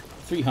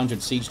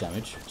 300 siege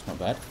damage. It's not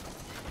bad.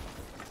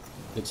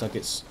 Looks like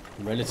it's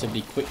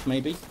relatively quick,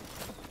 maybe,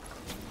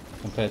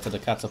 compared to the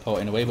catapult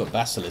in a way, but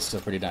basilisks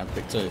are pretty damn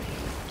quick too.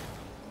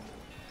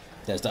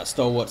 There's that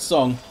stalwart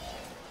song.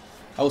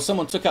 Oh,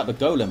 someone took out the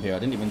golem here. I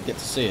didn't even get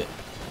to see it.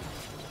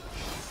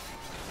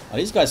 Are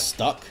these guys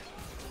stuck?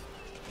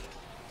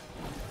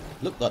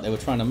 Looked like they were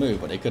trying to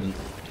move, but they couldn't.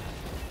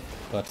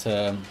 But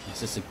is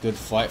this a good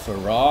fight for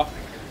Rhaah?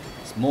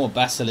 There's more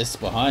basilisks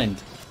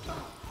behind.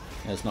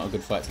 Yeah, it's not a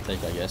good fight to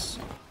take, I guess.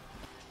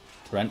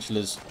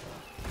 Tarantulas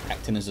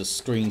acting as a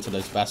screen to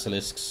those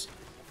basilisks.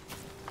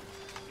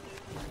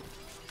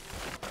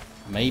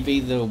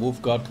 Maybe the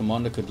Wolf Guard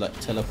commander could like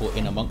teleport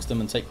in amongst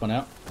them and take one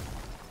out.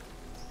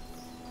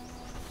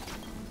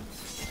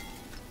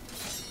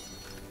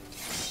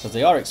 Because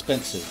they are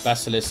expensive.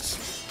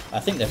 Basilisks, I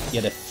think they're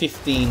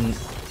 15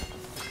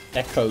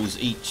 echoes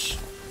each,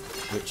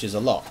 which is a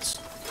lot.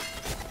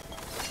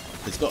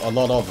 It's got a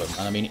lot of them.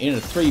 And I mean, in a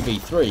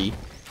 3v3,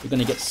 you're going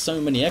to get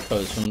so many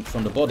echoes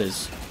from the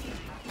bodies.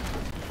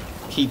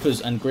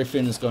 Keepers and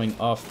Griffins going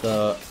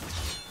after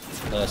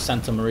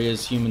Santa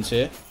Maria's humans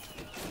here.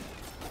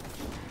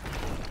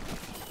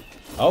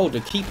 Oh, the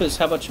Keepers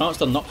have a chance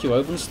to knock you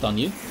over and stun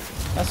you.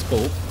 That's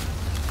cool.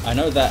 I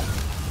know that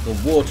the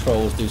War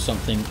Trolls do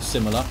something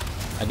similar.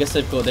 I guess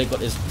they've got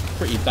this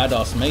pretty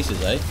badass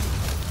maces, eh?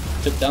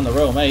 Took down the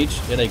Royal Mage.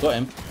 Yeah, they got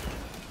him.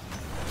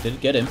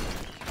 Did get him.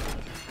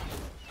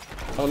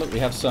 Oh look, we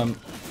have some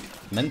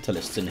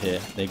Mentalists in here.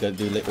 They go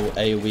do little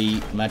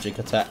AoE magic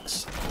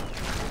attacks.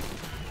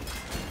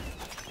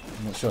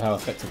 I'm not sure how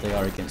effective they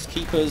are against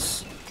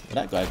Keepers. But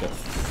that guy got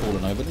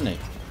fallen over, didn't he?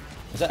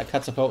 Is that a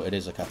catapult? It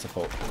is a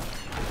catapult.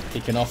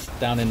 Kicking off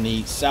down in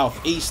the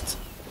southeast.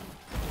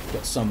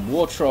 Got some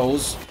War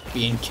Trolls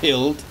being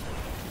killed.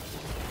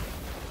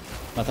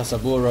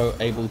 Matasaburo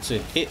able to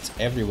hit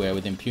everywhere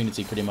with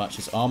impunity pretty much.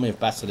 His army of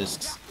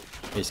basilisks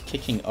is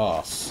kicking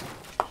ass.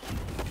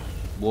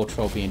 War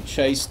Troll being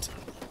chased.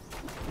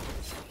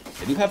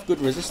 They do have good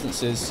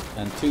resistances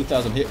and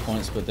 2,000 hit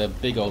points, but they're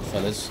big old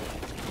fellas.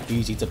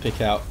 Easy to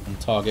pick out and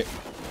target.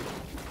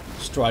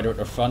 Strider at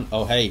the front.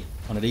 Oh hey,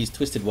 one of these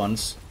twisted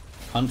ones.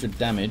 100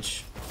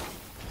 damage.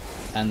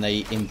 And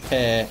they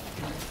impair.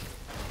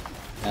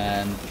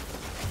 And...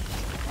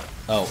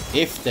 oh,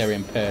 if they're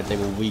impaired, they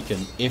will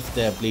weaken. If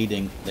they're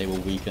bleeding, they will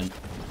weaken.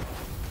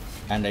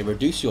 And they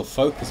reduce your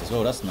focus as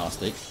well. That's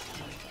nasty.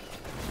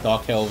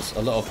 Dark Elves,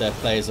 a lot of their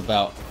play is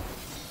about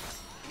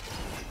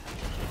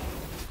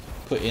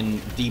putting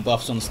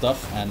debuffs on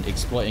stuff and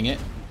exploiting it.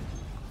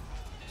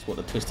 That's what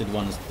the twisted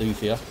ones do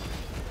for you.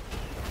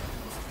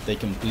 They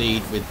can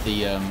bleed with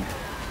the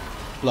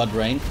blood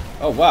rain.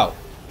 Oh wow,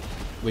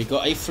 we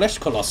got a flesh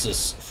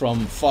colossus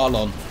from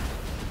Farlon.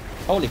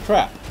 Holy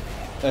crap,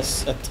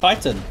 that's a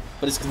titan,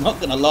 but it's not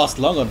going to last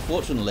long,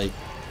 unfortunately.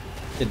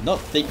 Did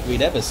not think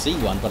we'd ever see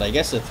one, but I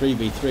guess a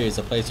 3v3 is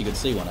a place you could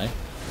see one, eh?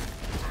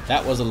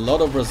 That was a lot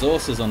of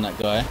resources on that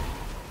guy,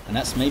 and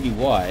that's maybe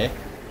why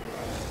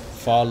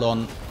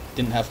Farlon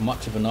didn't have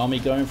much of an army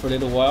going for a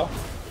little while.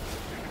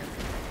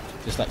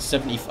 Just like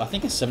 70, I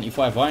think it's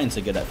 75 iron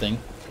to get that thing.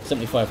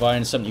 75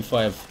 iron,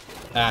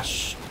 75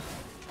 ash,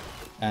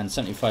 and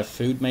 75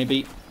 food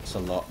maybe. That's a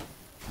lot.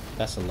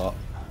 That's a lot.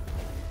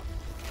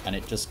 And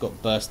it just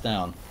got burst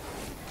down.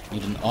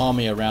 Need an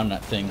army around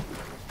that thing.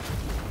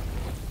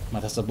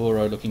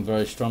 Matasaburo looking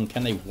very strong.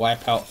 Can they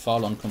wipe out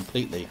Farlon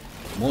completely?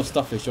 More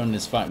stuff is joining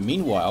this fight.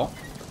 Meanwhile,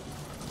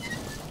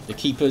 the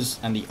Keepers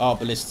and the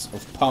Arbalists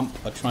of PumP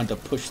are trying to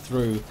push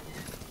through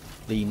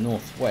the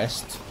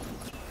northwest.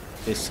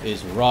 This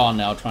is Rhaah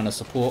now trying to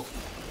support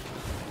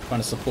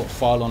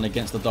Farlon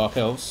against the Dark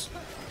Elves.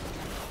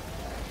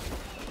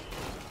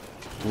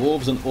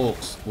 Dwarves and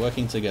Orcs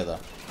working together.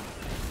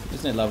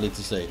 Isn't it lovely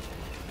to see?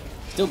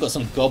 Still got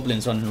some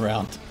goblins running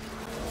around.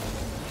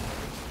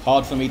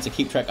 Hard for me to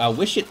keep track. I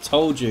wish it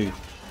told you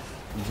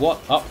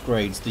what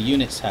upgrades the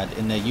units had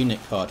in their unit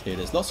card here.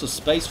 There's lots of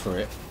space for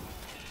it.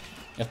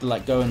 You have to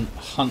like go and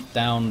hunt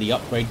down the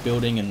upgrade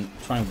building and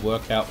try and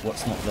work out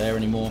what's not there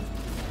anymore.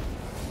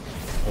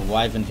 A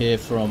wyvern here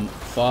from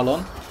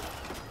Farlon.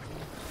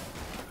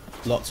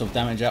 Lots of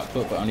damage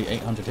output, but only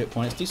 800 hit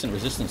points. Decent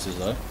resistances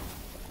though.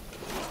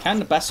 Can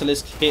the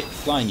basilisk hit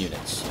flying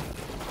units?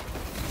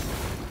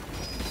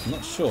 I'm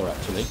not sure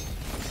actually.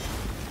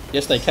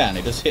 Yes they can.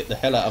 It just hit the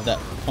hell out of that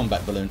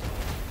combat balloon.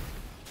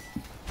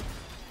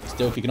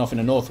 Still kicking off in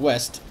the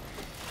northwest.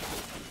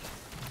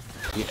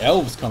 The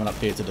elves coming up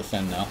here to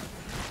defend now.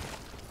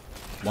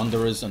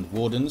 Wanderers and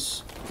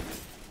wardens.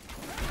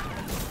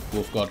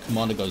 Wolf Guard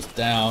commander goes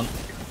down.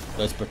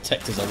 Those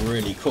protectors are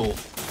really cool.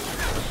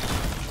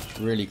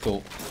 Really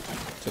cool.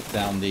 Took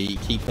down the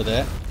keeper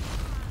there.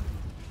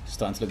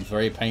 Starting to look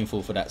very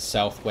painful for that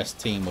southwest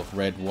team of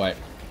red, white,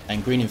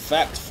 and green. In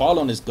fact,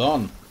 Farlon is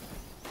gone.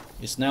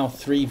 It's now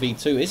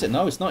 3v2. Is it?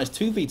 No, it's not. It's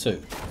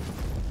 2v2.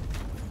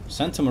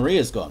 Santa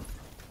Maria's gone.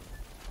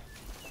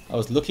 I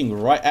was looking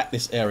right at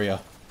this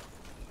area,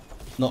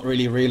 not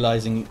really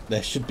realizing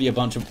there should be a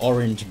bunch of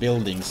orange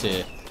buildings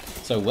here.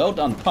 So well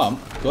done, PumP.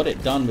 Got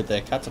it done with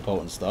their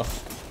catapult and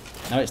stuff.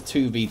 Now it's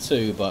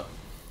 2v2, but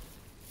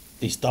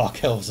these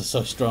Dark Elves are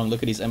so strong.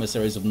 Look at these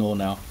Emissaries of Nor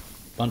now.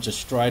 Bunch of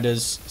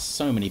Striders,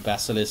 so many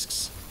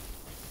Basilisks.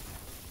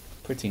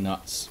 Pretty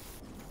nuts.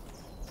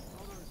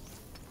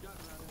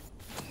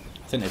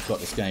 I think they've got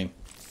this game.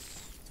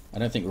 I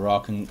don't think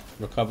Rhaah can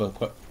recover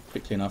quite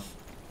quickly enough.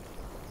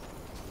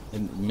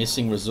 They're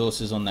missing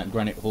resources on that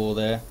granite hall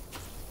there,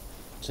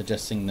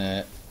 suggesting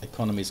their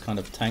economy's kind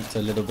of tanked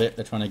a little bit.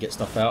 They're trying to get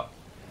stuff out,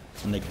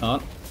 and they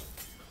can't.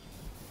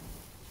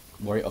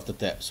 Warrior of the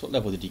Depths. What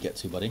level did you get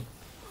to, buddy?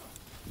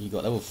 You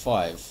got level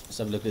 5. Let's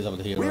have a look at these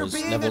other heroes.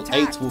 Level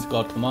 8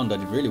 Wolfguard Commander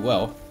did really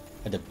well.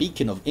 Had a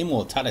Beacon of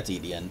Immortality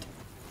at the end.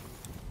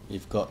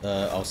 You've got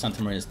our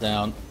Santa Marina's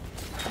down.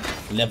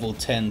 Level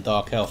 10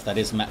 Dark Elf, that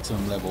is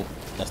maximum level.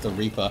 That's the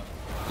Reaper.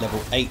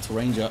 Level 8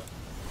 Ranger.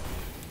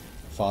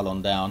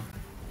 Farlon down.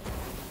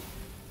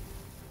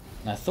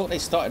 And I thought they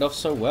started off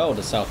so well,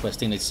 the Southwest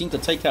team. They seemed to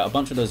take out a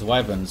bunch of those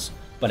Wyverns.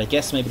 But I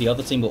guess maybe the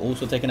other team were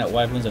also taking out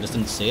Wyverns, I just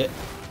didn't see it.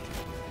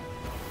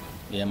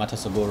 Yeah,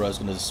 Matasaburo is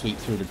going to sweep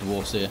through the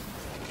Dwarves here.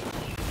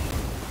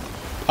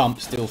 PumP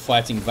still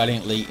fighting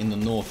valiantly in the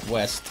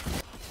northwest.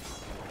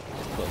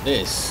 But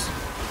this,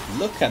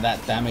 look at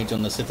that damage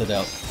on the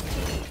Citadel.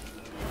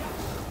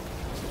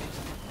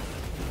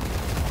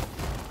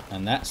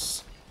 And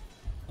that's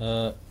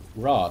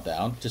Rhaah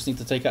down. Just need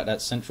to take out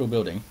that central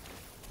building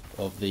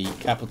of the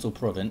capital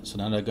province. So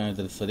now they're going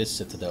for this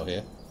Citadel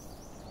here.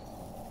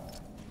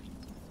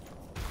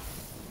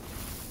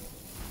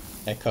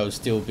 Echo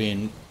still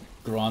being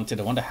granted.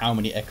 I wonder how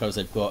many echoes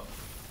they've got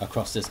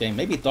across this game.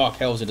 Maybe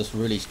Dark Elves are just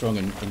really strong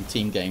in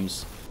team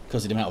games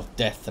because of the amount of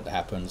death that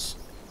happens.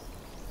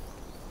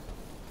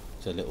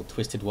 So a little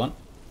twisted one.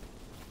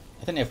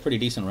 I think they have pretty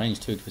decent range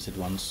too, twisted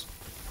ones.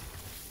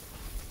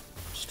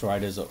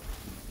 Striders are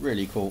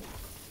really cool.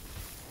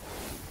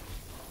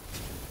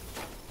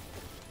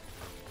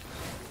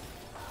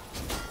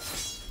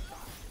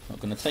 Not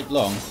going to take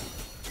long.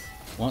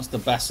 Once the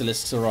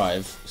basilisks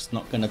arrive, it's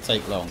not going to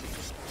take long.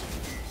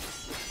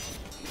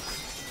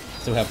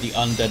 Still have the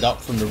undead up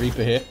from the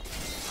Reaper here.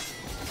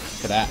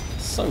 Look at that.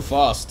 So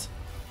fast.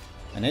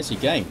 And there's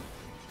your game.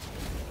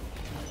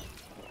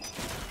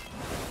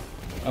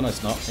 Oh no,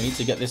 it's not. I need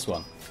to get this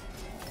one.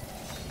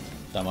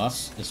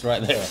 Dumbass. It's right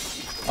there.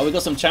 Oh, we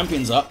got some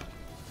champions up.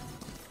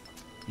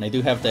 And they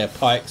do have their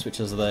pikes,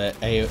 which is their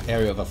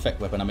area of effect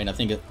weapon. I mean, I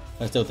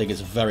still think it's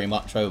very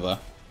much over.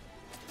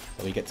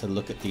 But we get to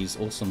look at these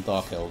awesome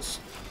Dark Elves.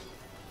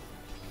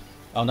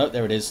 Oh no,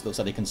 there it is. Looks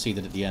like they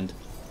conceded at the end.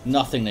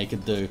 Nothing they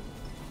could do.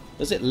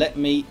 Does it let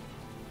me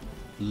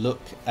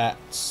look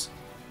at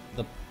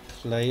the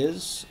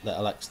players that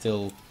are like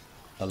still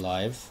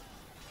alive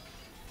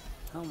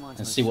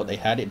and see what they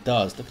had? It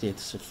does. Look at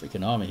this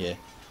freaking army here.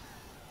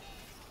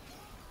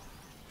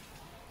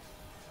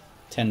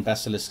 10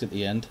 basilisks at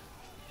the end.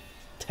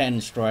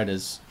 10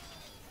 striders.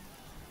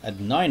 Had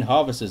 9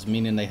 harvesters,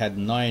 meaning they had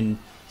 9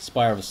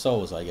 Spire of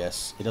Souls, I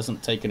guess. It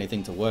doesn't take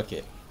anything to work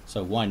it,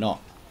 so why not?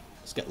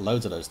 Let's get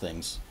loads of those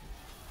things.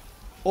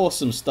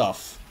 Awesome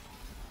stuff.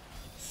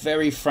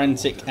 Very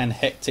frantic and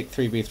hectic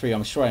 3v3.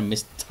 I'm sure I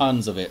missed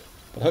tons of it,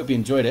 but I hope you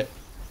enjoyed it.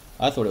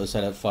 I thought it was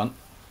a lot of fun.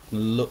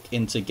 Look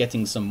into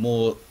getting some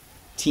more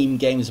team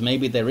games.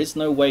 Maybe there is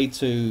no way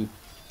to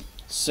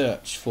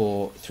search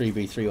for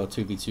 3v3 or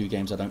 2v2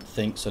 games, I don't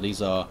think. So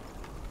these are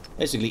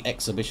basically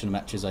exhibition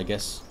matches, I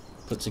guess,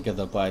 put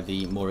together by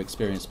the more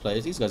experienced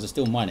players. These guys are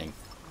still mining.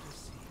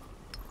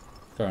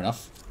 Fair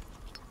enough.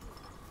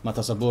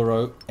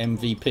 Matasaburo,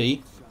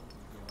 MVP.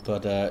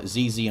 But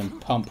Zizi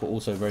and PumP were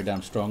also very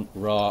damn strong.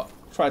 Rhaah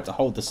tried to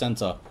hold the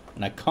center.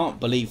 And I can't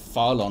believe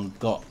Farlon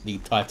got the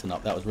Titan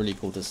up. That was really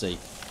cool to see.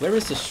 Where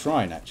is the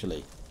shrine,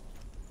 actually?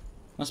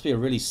 Must be a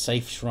really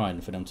safe shrine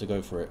for them to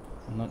go for it.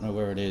 I don't know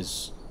where it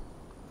is.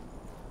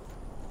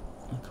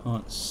 I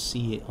can't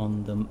see it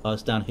on them. Oh,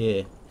 it's down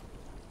here.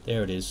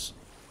 There it is.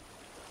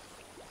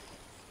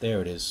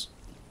 There it is.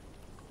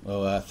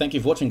 Well, thank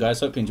you for watching,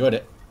 guys. Hope you enjoyed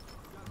it.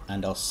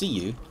 And I'll see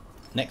you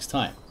next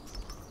time.